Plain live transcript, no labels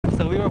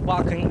were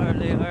walking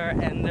earlier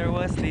and there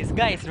was these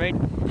guys, right?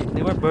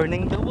 They were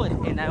burning the wood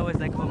and I was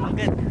like, oh my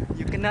god,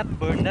 you cannot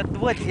burn that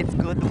wood. It's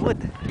good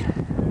wood.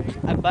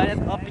 I buy it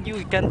off you.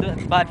 You can do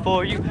it. Bad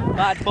for you.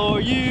 Bad for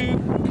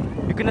you.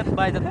 You cannot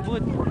buy that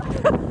wood.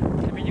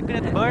 I mean, you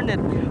cannot burn it.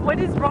 What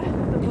is wrong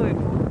with the wood?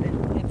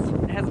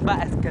 It has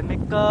bad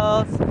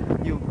chemicals.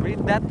 You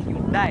breathe that, you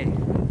die.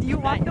 Do you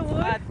want the It's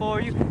wood? bad for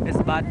you.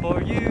 It's bad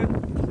for you.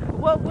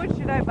 What wood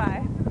should I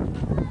buy?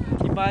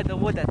 You buy the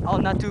wood at all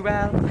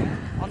natural.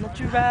 All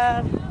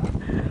natural.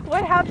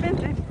 What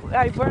happens if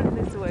I burn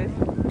this wood?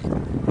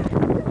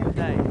 You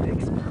die.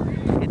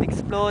 It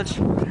explodes.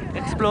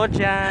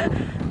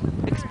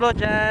 Explosion.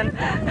 Explosion.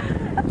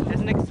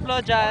 There's an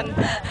explosion.